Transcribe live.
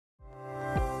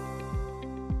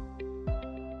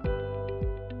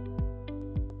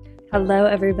Hello,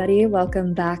 everybody.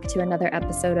 Welcome back to another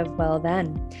episode of Well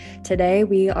Then. Today,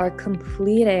 we are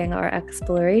completing our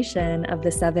exploration of the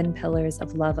 7 pillars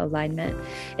of love alignment.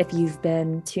 If you've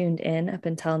been tuned in up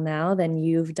until now, then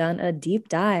you've done a deep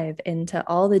dive into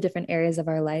all the different areas of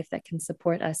our life that can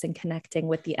support us in connecting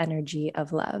with the energy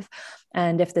of love.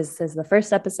 And if this is the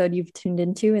first episode you've tuned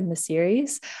into in the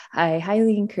series, I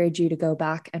highly encourage you to go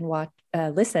back and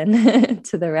listen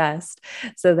to the rest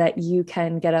so that you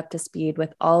can get up to speed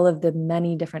with all of the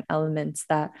many different elements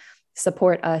that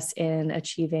support us in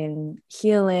achieving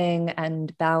healing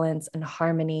and balance and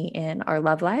harmony in our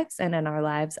love lives and in our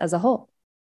lives as a whole.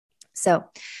 So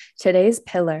today's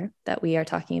pillar that we are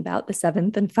talking about, the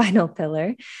 7th and final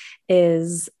pillar,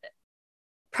 is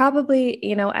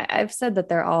probably, I've said that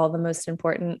they're all the most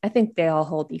important. I think they all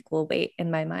hold equal weight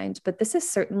in my mind, but this is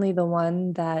certainly the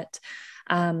one that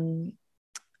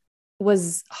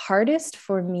was hardest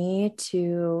for me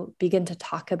to begin to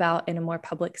talk about in a more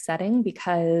public setting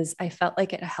because I felt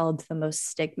like it held the most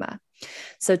stigma.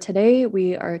 So today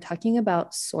we are talking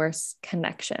about source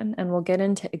connection, and we'll get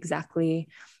into exactly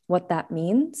what that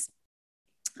means.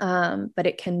 But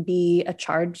it can be a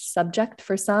charged subject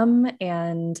for some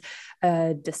and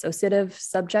a dissociative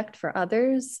subject for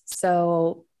others.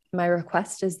 So my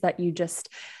request is that you just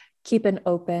keep an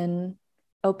open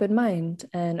mind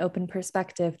and open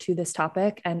perspective to this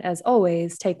topic. And as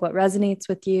always, take what resonates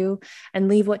with you and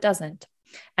leave what doesn't.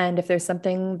 And if there's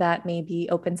something that maybe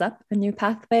opens up a new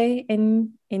pathway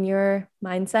in your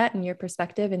mindset and your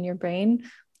perspective in your brain,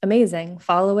 amazing.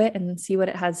 Follow it and see what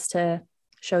it has to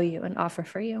show you and offer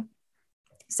for you.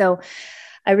 So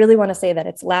I really want to say that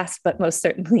it's last, but most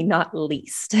certainly not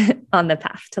least on the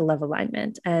path to love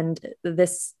alignment. And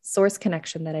this source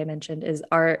connection that I mentioned is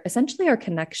essentially our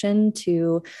connection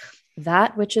to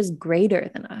that which is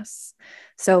greater than us.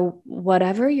 So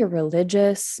whatever your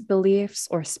religious beliefs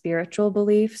or spiritual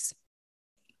beliefs,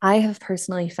 I have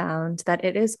personally found that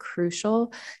it is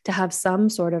crucial to have some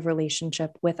sort of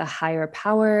relationship with a higher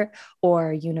power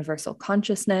or universal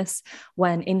consciousness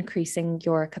when increasing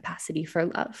your capacity for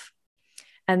love.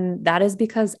 And that is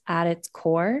because at its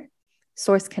core,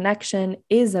 source connection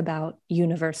is about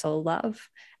universal love,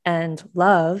 and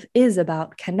love is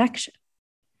about connection.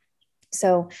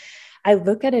 So I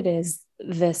look at it as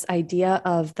this idea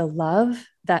of the love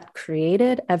that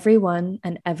created everyone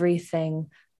and everything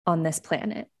on this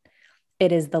planet.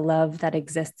 It is the love that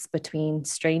exists between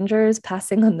strangers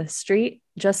passing on the street,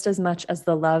 just as much as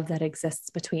the love that exists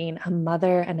between a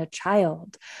mother and a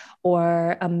child,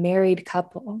 or a married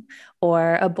couple,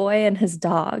 or a boy and his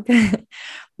dog.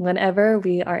 Whenever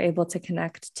we are able to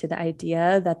connect to the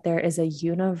idea that there is a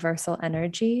universal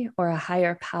energy or a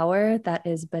higher power that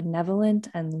is benevolent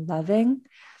and loving,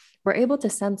 we're able to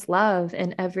sense love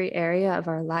in every area of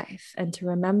our life and to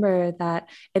remember that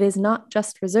it is not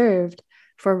just reserved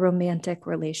for romantic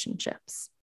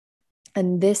relationships.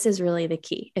 And this is really the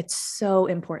key. It's so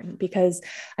important because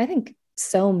I think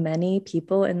so many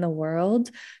people in the world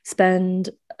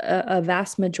spend a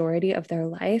vast majority of their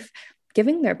life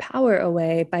giving their power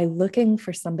away by looking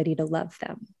for somebody to love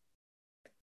them.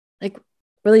 Like,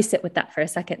 really sit with that for a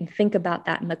second and think about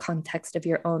that in the context of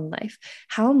your own life.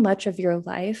 How much of your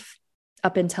life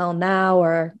up until now,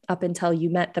 or up until you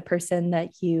met the person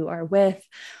that you are with,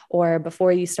 or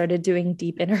before you started doing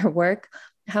deep inner work,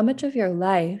 how much of your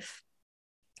life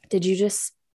did you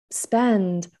just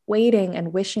spend waiting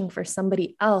and wishing for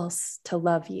somebody else to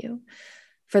love you,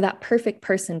 for that perfect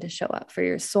person to show up, for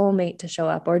your soulmate to show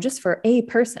up, or just for a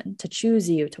person to choose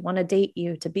you, to want to date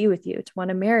you, to be with you, to want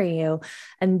to marry you,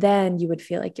 and then you would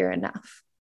feel like you're enough.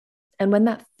 And when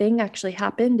that thing actually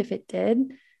happened, if it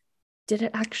did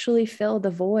it actually fill the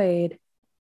void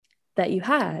that you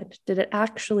had? Did it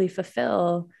actually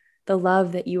fulfill the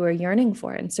love that you were yearning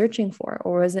for and searching for?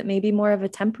 Or was it maybe more of a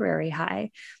temporary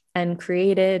high and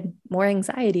created more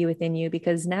anxiety within you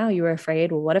because now you were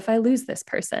afraid, well, what if I lose this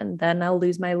person? Then I'll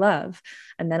lose my love,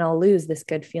 and then I'll lose this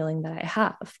good feeling that I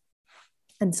have.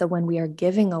 And so when we are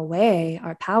giving away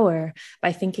our power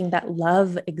by thinking that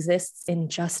love exists in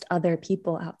just other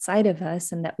people outside of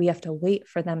us and that we have to wait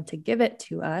for them to give it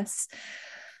to us,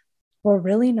 we're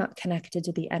really not connected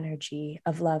to the energy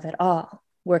of love at all.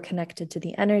 We're connected to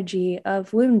the energy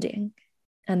of wounding.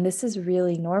 And this is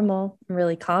really normal,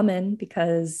 really common,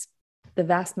 because the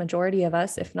vast majority of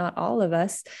us, if not all of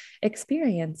us,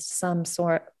 experienced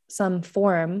some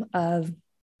form of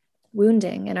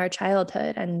wounding in our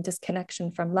childhood and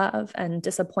disconnection from love and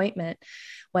disappointment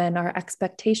when our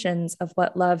expectations of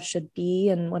what love should be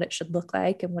and what it should look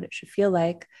like and what it should feel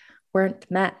like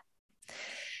weren't met.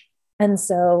 And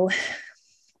so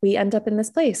we end up in this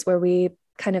place where we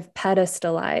kind of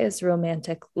pedestalize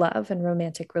romantic love and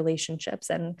romantic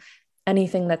relationships, and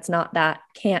anything that's not that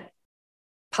can't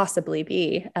possibly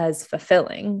be as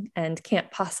fulfilling and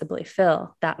can't possibly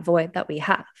fill that void that we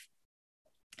have.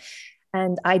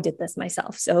 And I did this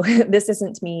myself. So this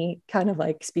isn't me kind of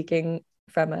like speaking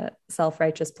from a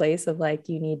self-righteous place of like,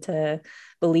 you need to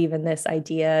believe in this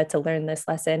idea to learn this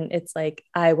lesson. It's like,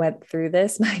 I went through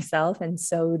this myself and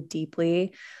so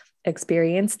deeply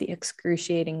experienced the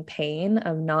excruciating pain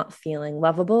of not feeling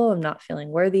lovable, of not feeling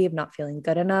worthy, of not feeling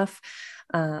good enough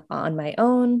on my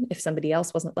own, if somebody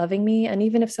else wasn't loving me. And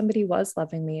even if somebody was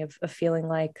loving me, of feeling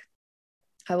like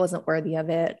I wasn't worthy of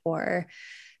it, or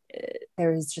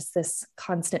there was just this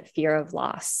constant fear of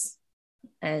loss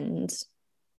and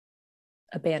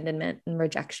abandonment and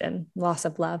rejection, loss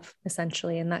of love,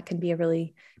 essentially. And that can be a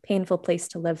really painful place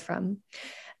to live from.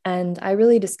 And I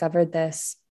really discovered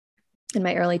this in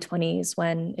my early 20s,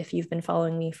 when, if you've been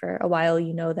following me for a while,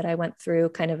 you know that I went through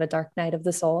kind of a dark night of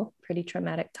the soul, pretty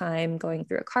traumatic time, going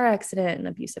through a car accident, an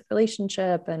abusive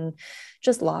relationship, and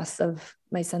just loss of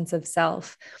my sense of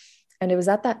self. And it was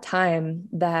at that time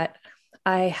that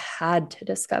I had to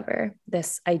discover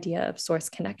this idea of source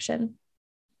connection.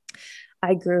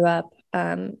 I grew up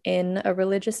in a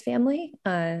religious family.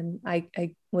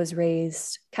 I was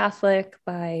raised Catholic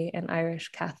by an Irish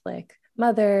Catholic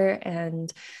mother,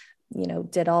 and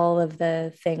did all of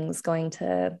the things, going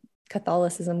to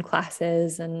Catholicism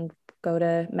classes and go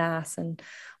to mass and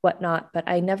whatnot. But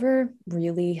I never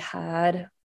really had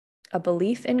a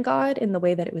belief in God in the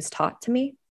way that it was taught to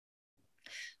me.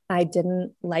 I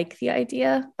didn't like the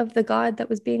idea of the God that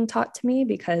was being taught to me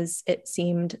because it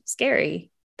seemed scary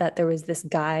that there was this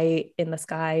guy in the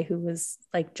sky who was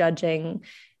like judging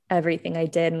everything I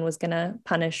did and was going to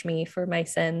punish me for my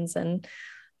sins. And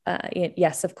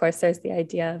yes, of course, there's the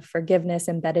idea of forgiveness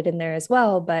embedded in there as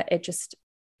well, but it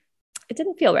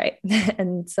didn't feel right.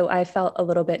 And so I felt a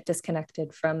little bit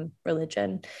disconnected from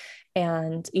religion,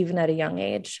 and even at a young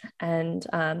age. And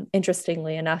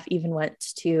interestingly enough, even went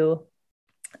to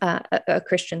a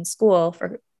Christian school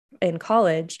in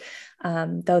college,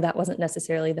 though that wasn't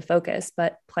necessarily the focus,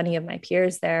 but plenty of my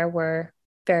peers there were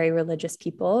very religious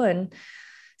people, and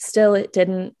still it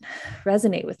didn't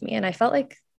resonate with me. And I felt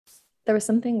like there was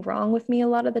something wrong with me a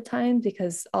lot of the time,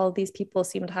 because all of these people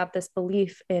seemed to have this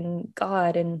belief in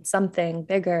God and something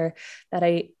bigger that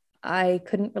I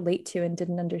couldn't relate to and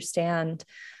didn't understand,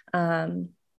 and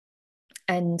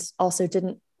also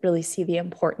didn't really see the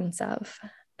importance of,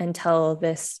 until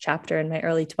this chapter in my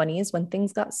early 20s, when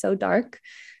things got so dark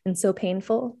and so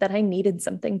painful that I needed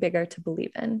something bigger to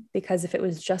believe in. Because if it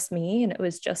was just me and it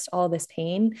was just all this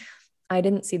pain, I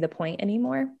didn't see the point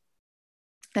anymore.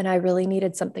 And I really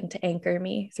needed something to anchor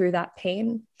me through that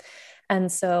pain.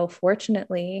 And so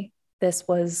fortunately, this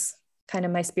was kind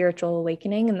of my spiritual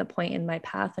awakening and the point in my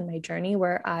path and my journey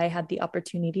where I had the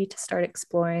opportunity to start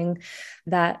exploring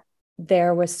that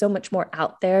there was so much more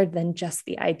out there than just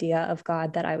the idea of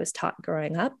God that I was taught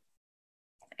growing up.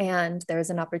 And there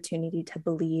was an opportunity to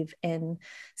believe in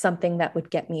something that would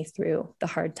get me through the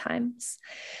hard times.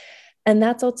 And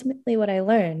that's ultimately what I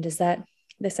learned, is that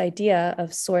this idea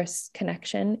of source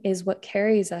connection is what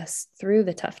carries us through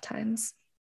the tough times.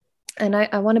 And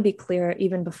I want to be clear,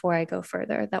 even before I go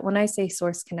further, that when I say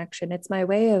source connection, it's my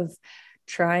way of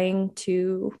trying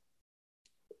to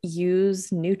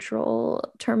use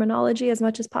neutral terminology as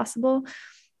much as possible.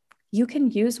 You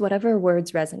can use whatever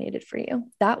words resonated for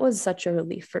you. That was such a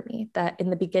relief for me, that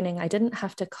in the beginning, I didn't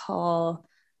have to call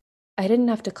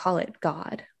it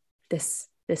God, this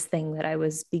thing that I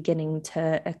was beginning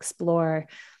to explore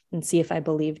and see if I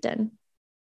believed in.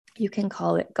 You can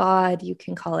call it God, you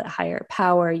can call it higher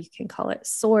power, you can call it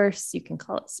source, you can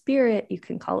call it spirit, you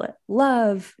can call it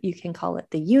love, you can call it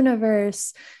the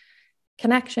universe,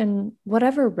 connection,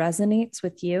 whatever resonates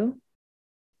with you.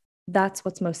 That's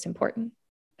what's most important.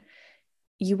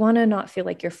 You want to not feel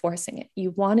like you're forcing it.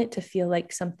 You want it to feel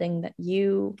like something that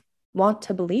you want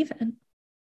to believe in,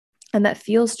 and that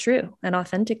feels true and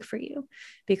authentic for you,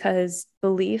 because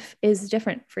belief is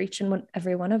different for each and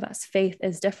every one of us. Faith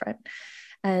is different.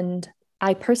 And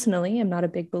I personally am not a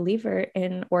big believer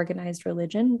in organized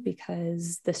religion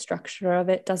because the structure of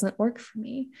it doesn't work for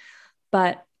me.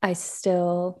 But I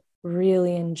still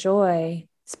really enjoy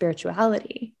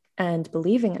spirituality and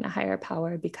believing in a higher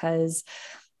power because,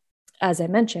 as I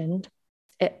mentioned,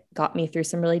 it got me through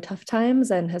some really tough times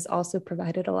and has also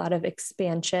provided a lot of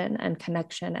expansion and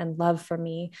connection and love for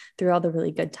me through all the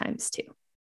really good times too.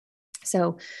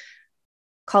 So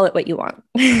call it what you want.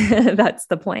 That's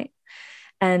the point.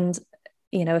 And,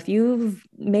 if you've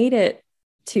made it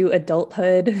to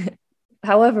adulthood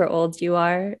however old you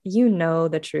are, you know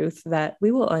the truth that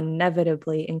we will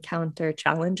inevitably encounter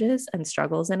challenges and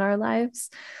struggles in our lives,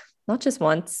 not just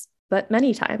once, but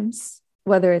many times,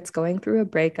 whether it's going through a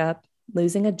breakup,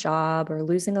 losing a job, or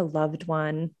losing a loved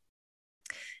one.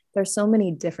 There's so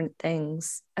many different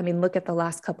things. I mean, look at the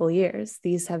last couple of years.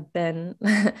 These have been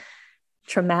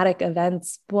traumatic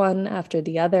events, one after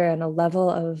the other, and a level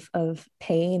of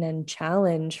pain and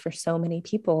challenge for so many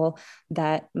people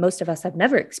that most of us have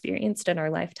never experienced in our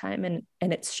lifetime. And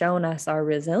it's shown us our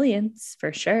resilience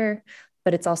for sure,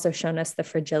 but it's also shown us the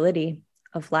fragility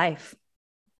of life.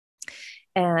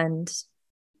 And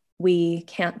we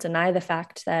can't deny the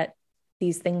fact that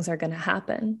these things are going to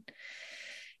happen.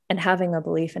 And having a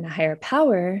belief in a higher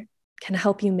power can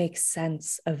help you make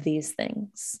sense of these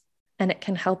things. And it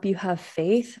can help you have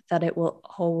faith that it will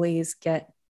always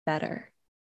get better.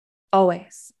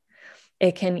 Always.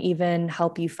 It can even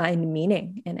help you find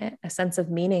meaning in it, a sense of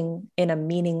meaning in a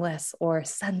meaningless or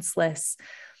senseless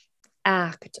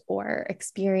act or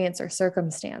experience or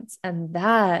circumstance. And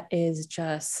that is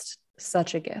just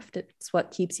such a gift. It's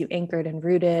what keeps you anchored and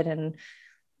rooted and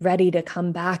ready to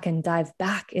come back and dive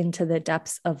back into the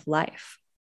depths of life.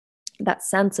 That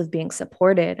sense of being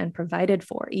supported and provided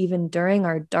for, even during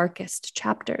our darkest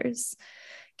chapters,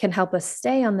 can help us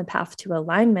stay on the path to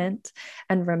alignment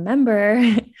and remember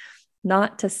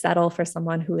not to settle for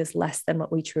someone who is less than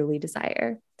what we truly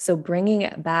desire. So bringing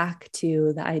it back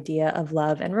to the idea of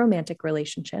love and romantic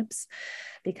relationships,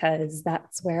 because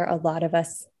that's where a lot of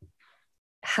us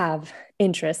have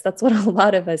interest. That's what a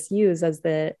lot of us use as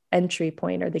the entry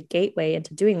point or the gateway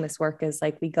into doing this work, is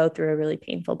like we go through a really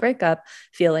painful breakup,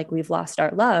 feel like we've lost our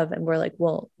love, and we're like,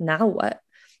 well, now what?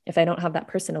 If I don't have that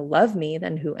person to love me,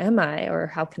 then who am I, or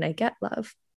how can I get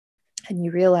love? And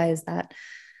you realize that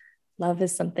love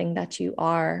is something that you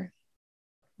are.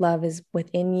 Love is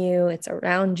within you, it's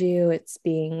around you, it's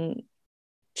being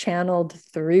channeled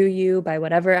through you by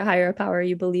whatever higher power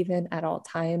you believe in at all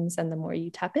times. And the more you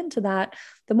tap into that,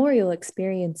 the more you'll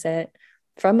experience it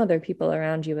from other people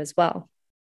around you as well.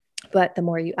 But the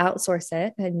more you outsource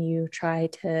it and you try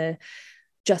to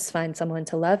just find someone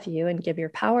to love you and give your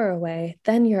power away,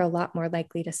 then you're a lot more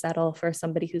likely to settle for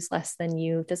somebody who's less than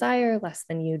you desire, less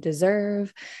than you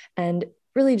deserve, and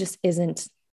really just isn't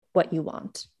what you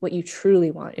want, what you truly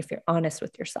want, if you're honest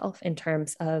with yourself in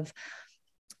terms of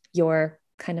your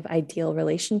kind of ideal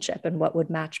relationship and what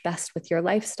would match best with your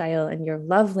lifestyle and your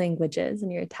love languages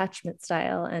and your attachment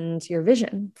style and your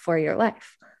vision for your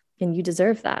life. And you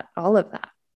deserve that, all of that.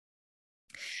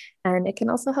 And it can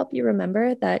also help you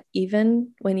remember that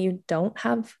even when you don't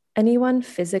have anyone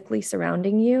physically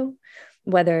surrounding you,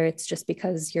 whether it's just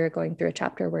because you're going through a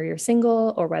chapter where you're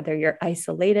single, or whether you're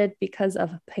isolated because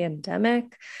of a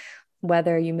pandemic,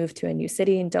 whether you move to a new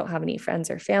city and don't have any friends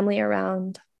or family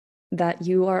around, that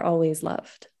you are always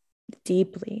loved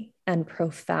deeply and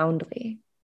profoundly.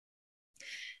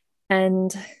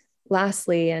 And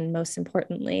lastly, and most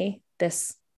importantly,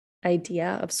 this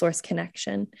idea of source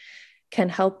connection can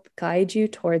help guide you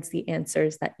towards the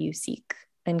answers that you seek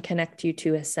and connect you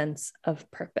to a sense of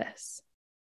purpose.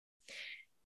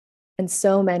 And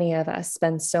so many of us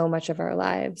spend so much of our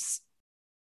lives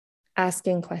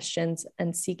asking questions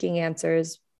and seeking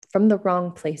answers from the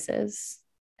wrong places.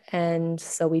 And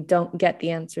so we don't get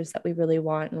the answers that we really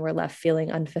want, and we're left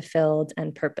feeling unfulfilled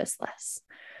and purposeless.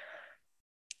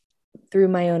 Through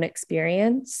my own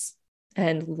experience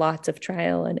and lots of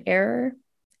trial and error,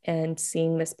 and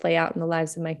seeing this play out in the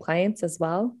lives of my clients as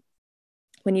well,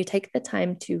 when you take the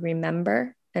time to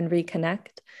remember and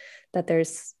reconnect that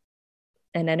there's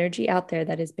an energy out there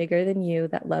that is bigger than you,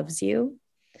 that loves you,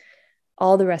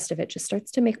 all the rest of it just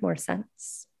starts to make more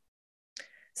sense.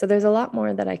 So there's a lot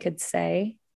more that I could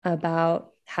say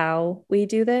about how we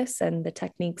do this and the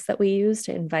techniques that we use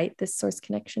to invite this source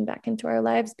connection back into our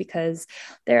lives, because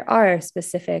there are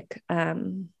specific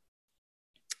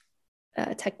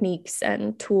techniques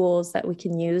and tools that we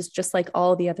can use, just like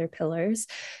all the other pillars,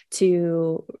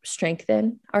 to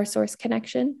strengthen our source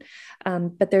connection.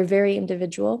 But they're very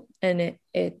individual, and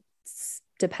it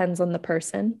depends on the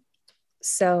person.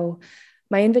 So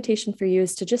my invitation for you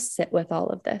is to just sit with all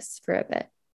of this for a bit.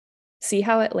 See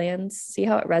how it lands, see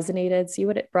how it resonated, see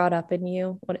what it brought up in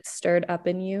you, what it stirred up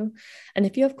in you. And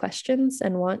if you have questions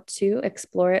and want to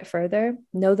explore it further,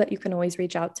 know that you can always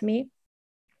reach out to me.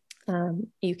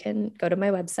 You can go to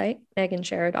my website,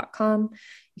 meganscherer.com.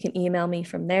 You can email me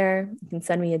from there. You can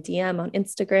send me a DM on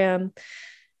Instagram,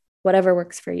 whatever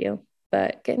works for you.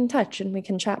 But get in touch and we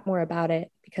can chat more about it,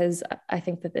 because I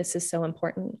think that this is so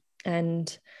important.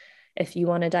 And If you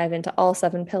want to dive into all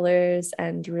 7 pillars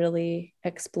and really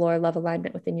explore love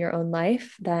alignment within your own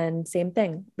life, then same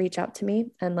thing, reach out to me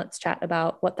and let's chat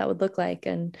about what that would look like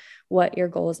and what your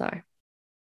goals are.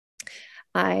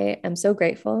 I am so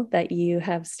grateful that you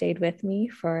have stayed with me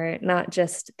for not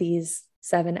just these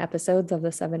 7 episodes of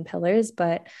the 7 pillars,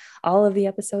 but all of the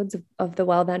episodes of the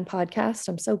Well Then podcast.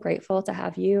 I'm so grateful to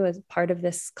have you as part of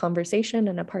this conversation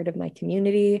and a part of my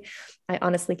community. I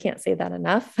honestly can't say that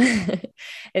enough.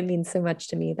 It means so much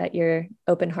to me that you're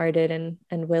open-hearted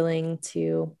and willing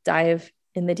to dive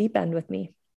in the deep end with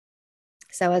me.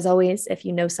 So, as always, if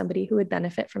you know somebody who would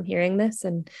benefit from hearing this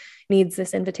and needs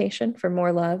this invitation for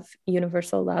more love,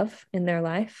 universal love in their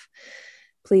life,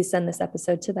 please send this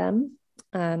episode to them.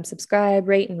 Subscribe,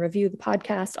 rate, and review the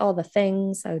podcast, all the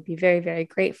things. I would be very, very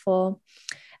grateful.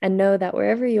 And know that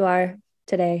wherever you are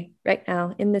today, right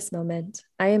now, in this moment,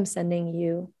 I am sending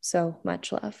you so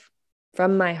much love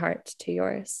from my heart to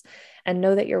yours. And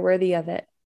know that you're worthy of it.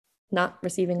 Not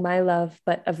receiving my love,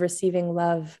 but of receiving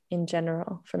love in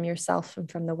general from yourself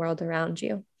and from the world around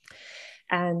you.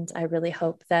 And I really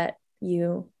hope that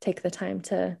you take the time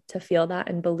to feel that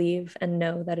and believe and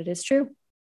know that it is true.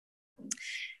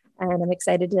 And I'm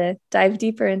excited to dive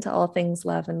deeper into all things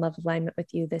love and love alignment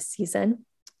with you this season.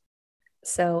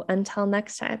 So until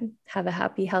next time, have a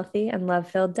happy, healthy, and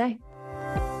love-filled day.